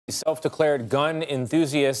Self-declared gun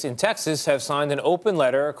enthusiasts in Texas have signed an open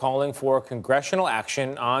letter calling for congressional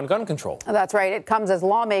action on gun control. That's right. It comes as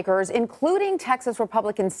lawmakers, including Texas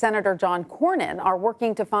Republican Senator John Cornyn, are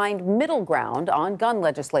working to find middle ground on gun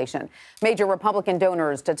legislation. Major Republican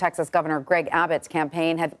donors to Texas Governor Greg Abbott's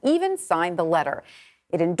campaign have even signed the letter.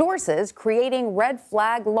 It endorses creating red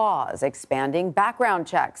flag laws, expanding background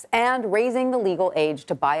checks, and raising the legal age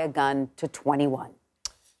to buy a gun to 21.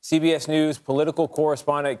 CBS News political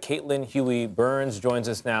correspondent Caitlin Huey-Burns joins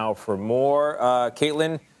us now for more.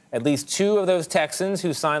 Caitlin, at least two of those Texans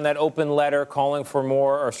who signed that open letter calling for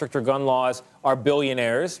more or stricter gun laws are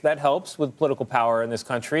billionaires. That helps with political power in this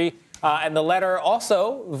country. And the letter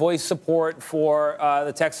also voiced support for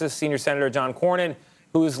the Texas senior Senator John Cornyn,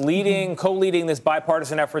 who's co-leading this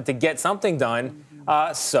bipartisan effort to get something done.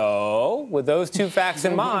 So, with those two facts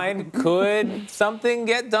in mind, could something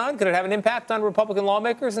get done? Could it have an impact on Republican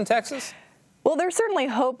lawmakers in Texas? Well, they're certainly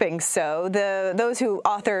hoping so. Those who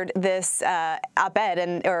authored this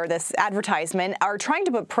op-ed or this advertisement are trying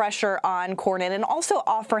to put pressure on Cornyn and also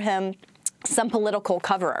offer him some political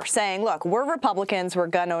cover, saying, look, we're Republicans, we're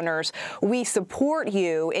gun owners, we support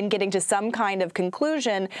you in getting to some kind of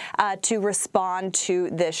conclusion to respond to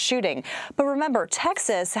this shooting. But remember,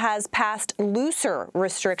 Texas has passed looser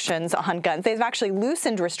restrictions on guns. They've actually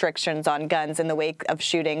loosened restrictions on guns in the wake of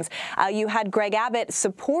shootings. You had Greg Abbott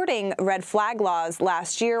supporting red flag laws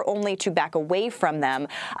last year, only to back away from them.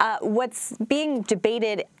 What's being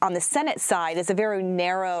debated on the Senate side is a very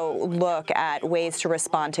narrow look at ways to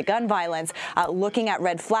respond to gun violence. Looking at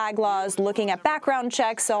red flag laws, looking at background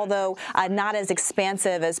checks, although not as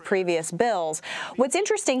expansive as previous bills. What's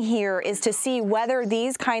interesting here is to see whether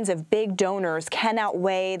these kinds of big donors can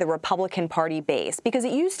outweigh the Republican Party base, because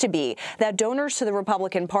it used to be that donors to the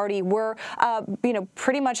Republican Party were,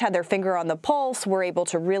 pretty much had their finger on the pulse, were able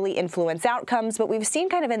to really influence outcomes. But we've seen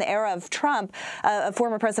kind of in the era of Trump,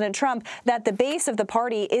 former President Trump, that the base of the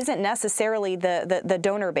party isn't necessarily the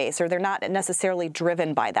donor base, or they're not necessarily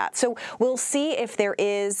driven by that. So we'll see if there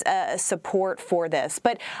is support for this.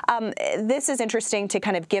 But this is interesting to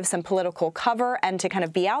kind of give some political cover and to kind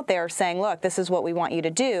of be out there saying, look, this is what we want you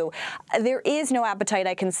to do. There is no appetite,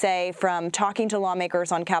 I can say, from talking to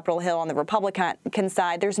lawmakers on Capitol Hill on the Republican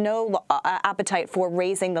side. There's no appetite for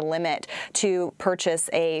raising the limit to purchase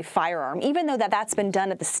a firearm, even though that's been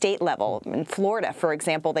done at the state level. In Florida, for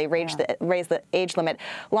example, they raised the age limit.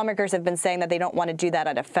 Lawmakers have been saying that they don't want to do that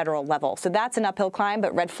at a federal level. So that's an uphill climb,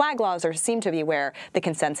 but red flag laws seem to be where the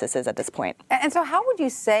consensus is at this point. And so how would you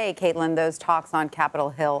say, Caitlin, those talks on Capitol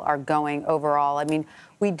Hill are going overall? I mean,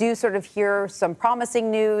 we do sort of hear some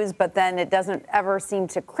promising news, but then it doesn't ever seem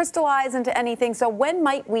to crystallize into anything. So when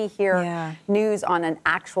might we hear news on an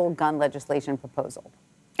actual gun legislation proposal?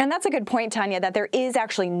 And that's a good point, Tanya, that there is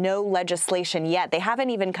actually no legislation yet. They haven't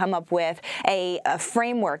even come up with a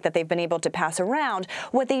framework that they've been able to pass around.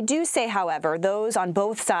 What they do say, however, those on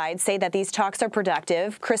both sides say that these talks are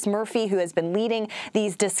productive. Chris Murphy, who has been leading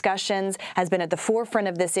these discussions, has been at the forefront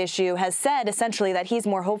of this issue, has said essentially that he's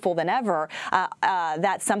more hopeful than ever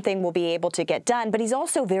that something will be able to get done. But he's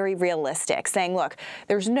also very realistic, saying, look,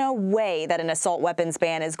 there's no way that an assault weapons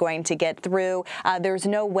ban is going to get through. There's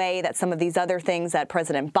no way that some of these other things that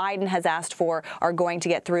President Biden has asked for are going to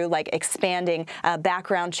get through, like expanding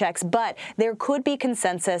background checks. But there could be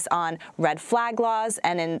consensus on red flag laws,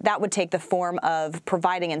 and that would take the form of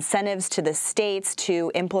providing incentives to the states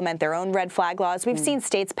to implement their own red flag laws. We've seen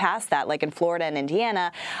states pass that, like in Florida and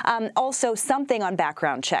Indiana. Also, something on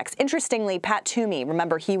background checks. Interestingly, Pat Toomey,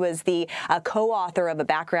 remember, he was the co-author of a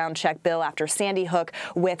background check bill after Sandy Hook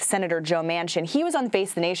with Senator Joe Manchin. He was on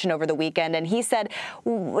Face the Nation over the weekend, and he said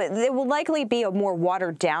there will likely be a more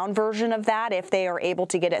watered down version of that if they are able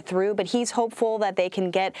to get it through. But he's hopeful that they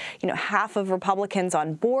can get, half of Republicans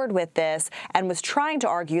on board with this, and was trying to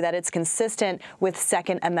argue that it's consistent with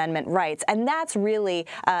Second Amendment rights. And that's really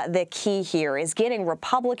the key here, is getting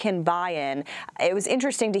Republican buy-in. It was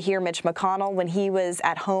interesting to hear Mitch McConnell when he was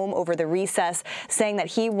at home over the recess saying that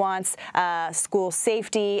he wants school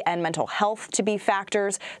safety and mental health to be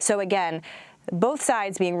factors. So again, both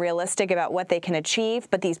sides being realistic about what they can achieve,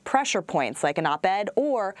 but these pressure points like an op-ed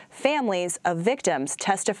or families of victims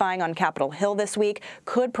testifying on Capitol Hill this week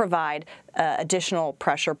could provide additional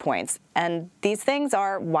pressure points. And these things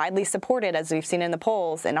are widely supported, as we've seen in the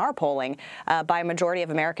polls, in our polling, by a majority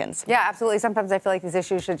of Americans. Yeah, absolutely. Sometimes I feel like these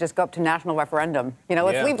issues should just go up to national referendum.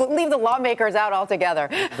 Let's leave the lawmakers out altogether.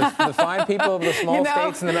 The fine people of the small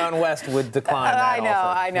states in the Mountain West would decline that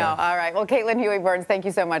I know. All right. Well, Caitlin Huey-Burns, thank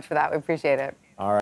you so much for that. We appreciate it.